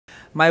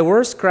My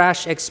worst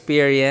crash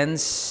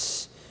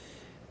experience,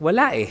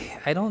 wala eh.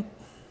 I don't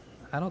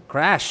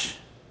crash.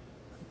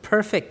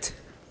 Perfect.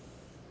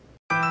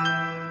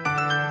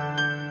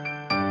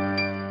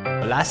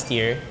 Last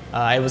year,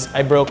 I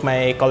broke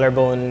my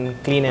collarbone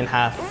clean in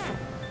half.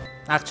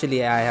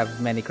 Actually, I have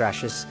many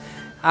crashes.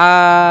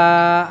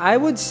 I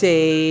would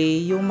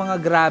say yung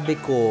mga grabe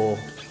ko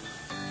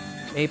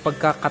may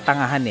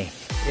pagkakatangahan eh.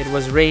 It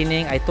was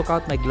raining. I took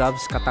out my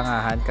gloves,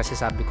 katangahan, kasi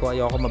sabi ko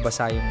ayoko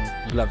mabasa yung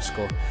gloves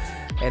ko.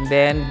 And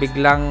then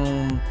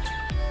biglang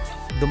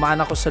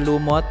dumaan ako sa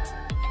lumot.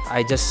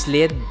 I just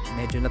slid.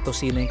 Medyo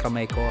natusino yung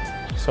kamay ko.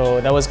 So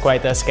that was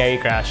quite a scary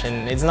crash,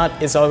 and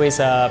it's always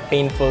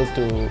painful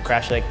to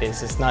crash like this.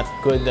 It's not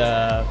good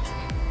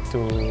to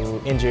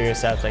injure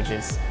yourself like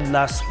this.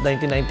 Last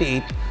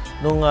 1998,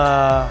 nung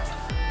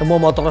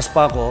nagmo-motocross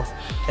pa ako,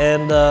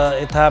 and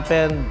it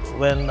happened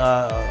when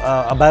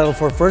a battle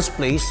for first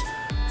place.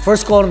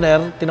 First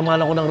corner,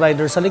 tinamaan ako ng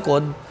rider sa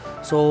likod,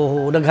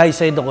 so nag-high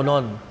side ako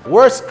noon.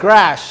 Worst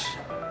crash?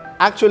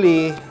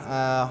 Actually,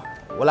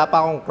 wala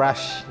pa akong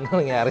crash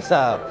na nangyari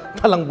sa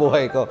talang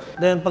buhay ko.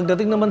 Then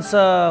pagdating naman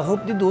sa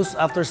Hope de Deuce,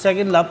 after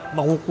second lap,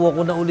 makukuha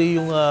ko na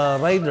uli yung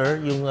rider,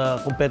 yung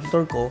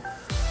competitor ko.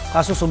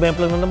 Kaso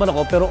sumemplang na naman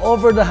ako, pero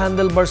over the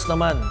handlebars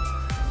naman.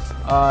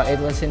 It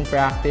was in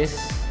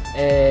practice,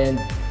 and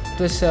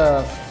it's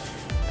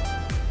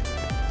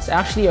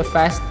actually a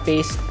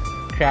fast-paced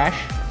crash.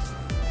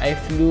 I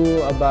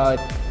flew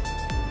about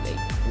like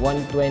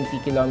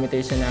 120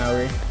 kilometers an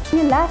hour.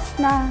 Yung last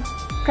na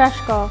crash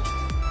ko,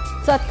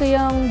 suot ko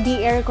yung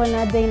D-Air ko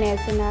na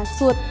Dainese na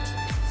suit.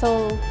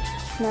 So,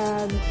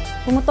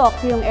 pumutok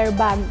yung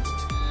airbag.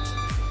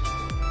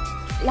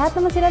 Lahat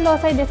naman sila low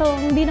side, so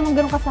hindi naman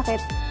ganun kasakit.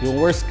 Yung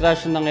worst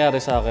crash na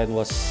nangyari sa akin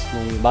was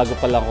nung bago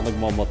pa lang ako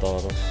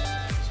nagmomotor.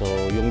 So,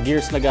 yung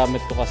gears na gamit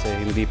ko kasi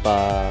hindi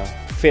pa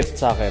fit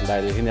sa akin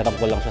dahil hiniram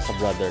ko lang siya sa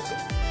brother ko.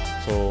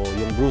 So,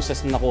 yung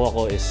bruises na nakuha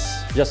ko is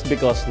just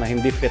because na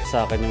hindi fit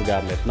sa akin yung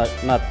gamit,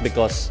 not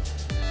because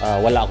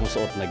wala akong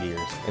suot na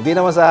gears. Hindi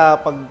naman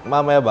sa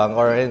pagmamayabang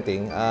or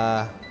anything.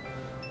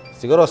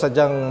 Siguro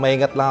sadyang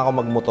maingat lang ako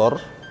magmotor.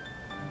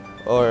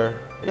 Or,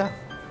 yeah,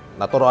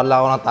 naturoan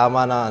lang ako ng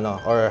tama na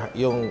or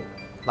yung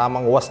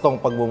tamang wastong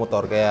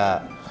pagbumotor.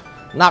 Kaya,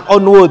 knock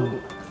on wood,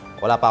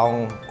 wala pa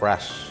akong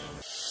crash.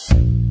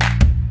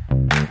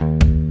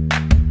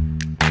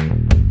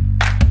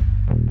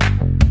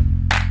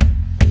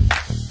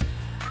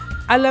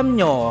 Alam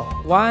nyo,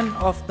 one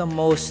of the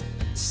most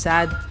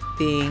sad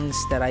things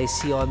that I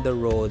see on the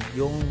road,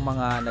 yung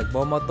mga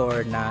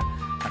nagbomotor na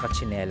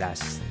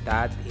nakachinelas.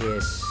 That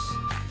is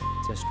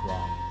just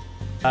wrong.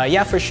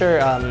 Yeah, for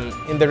sure.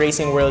 In the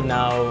racing world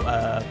now,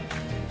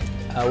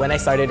 when I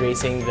started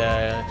racing,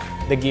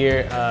 the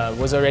gear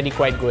was already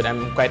quite good.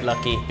 I'm quite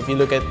lucky. If you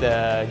look at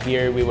the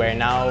gear we wear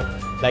now,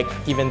 like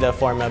even the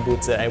Forma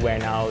boots that I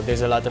wear now,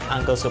 there's a lot of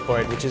ankle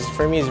support, which is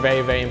for me is very,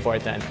 very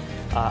important.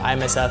 I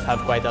myself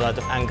have quite a lot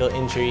of ankle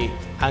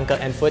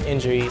and foot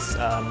injuries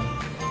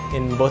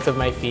in both of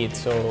my feet,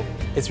 so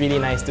it's really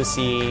nice to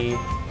see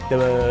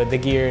the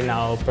gear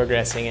now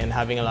progressing and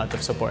having a lot of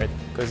support,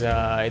 because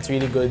it's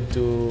really good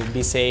to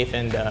be safe,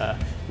 and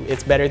it's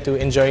better to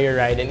enjoy your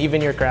ride and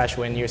even your crash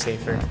when you're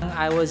safer.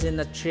 I was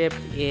in a trip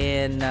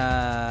in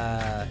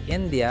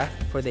India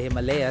for the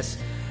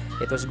Himalayas.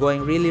 It was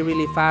going really,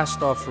 really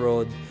fast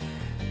off-road.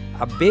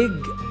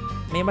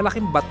 May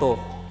malaking bato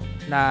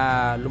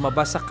na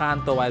lumabas sa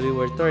kanto while we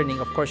were turning.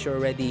 Of course, you're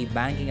already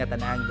banking at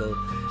an angle.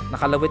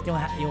 Nakalawit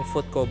yung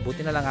foot ko.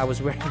 Buti na lang I was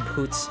wearing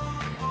boots.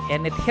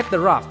 And it hit the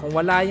rock. Kung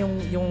wala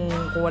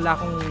kung wala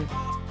akong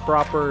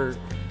proper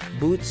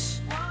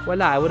boots,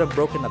 I would have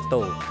broken a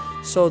toe.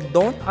 So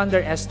don't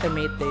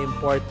underestimate the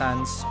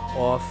importance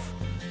of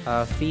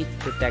feet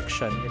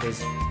protection. It is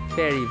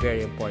very,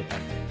 very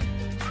important.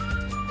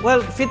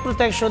 Well, feet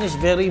protection is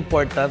very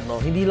important,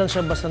 no? Hindi lang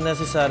siya basta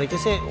necessary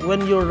kasi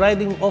when you're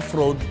riding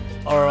off-road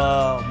or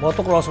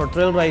motocross or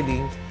trail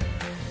riding,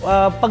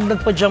 pag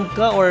nagpa-jump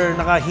ka or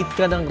naka-hit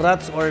ka ng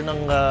ruts or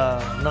ng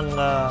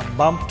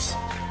bumps,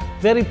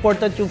 very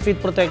important yung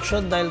feet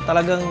protection dahil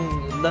talagang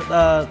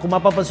kung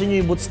mapapansin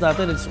nyo yung boots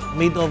natin, it's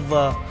made of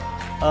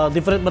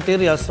different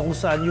materials kung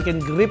saan you can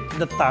grip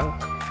the tank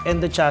and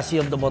the chassis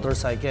of the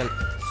motorcycle.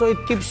 So it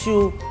keeps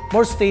you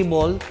more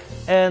stable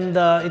and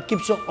it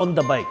keeps you on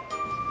the bike.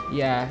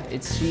 Yeah,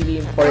 it's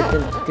really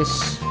important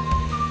because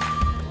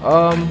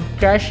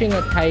crashing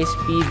at high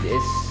speed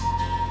is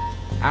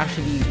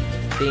actually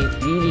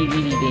really,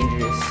 really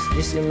dangerous.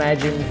 Just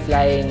imagine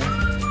flying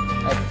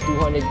at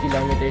 200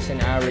 kilometers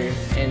an hour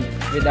and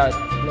without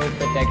no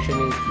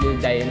protection, you'll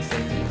die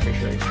instantly for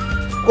sure.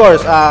 Of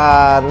course,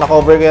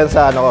 na-cover ko yan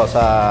sa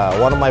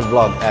one of my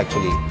vlog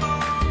actually.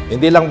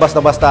 Hindi lang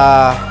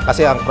basta-basta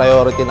kasi ang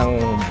priority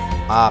ng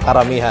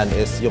karamihan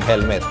is yung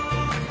helmet.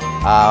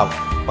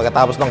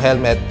 Pagkatapos ng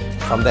helmet,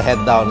 from the head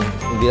down,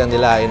 hindi na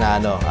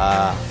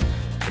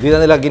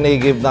nila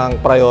gine-give ng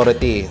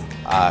priority,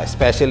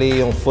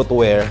 especially yung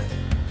footwear.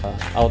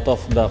 Out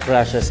of the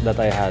crashes that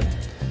I had,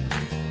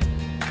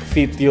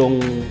 feet yung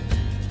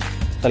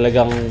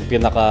talagang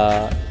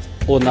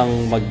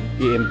unang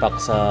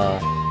mag-i-impact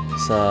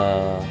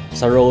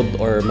sa road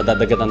or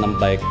madadagatan ng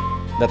bike.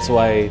 That's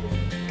why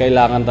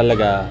kailangan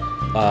talaga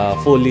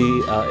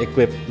fully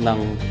equipped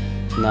ng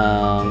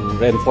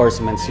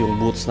reinforcements yung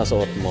boots na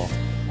suot mo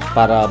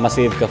para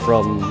ma-save ka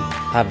from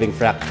having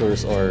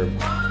fractures or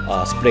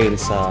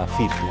sprains sa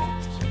feet mo.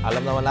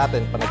 Alam naman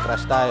natin, pag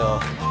nag-crash tayo,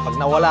 pag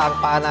nawala ang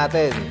paa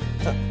natin,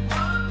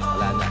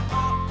 wala na.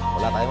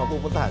 Wala tayong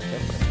mapupuntahan,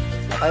 syempre.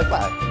 Wala tayong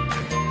paa.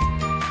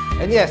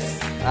 And yes,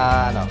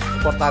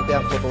 importante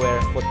ang footwear,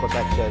 foot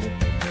protection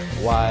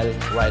while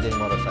riding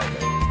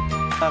motorcycle.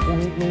 Kung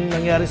nung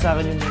nangyari sa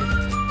akin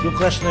yung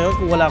crash na yun,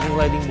 kung wala akong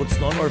riding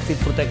boots noon or feet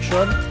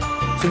protection,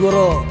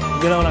 siguro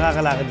hindi na ako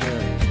nakakalakad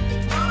ngayon.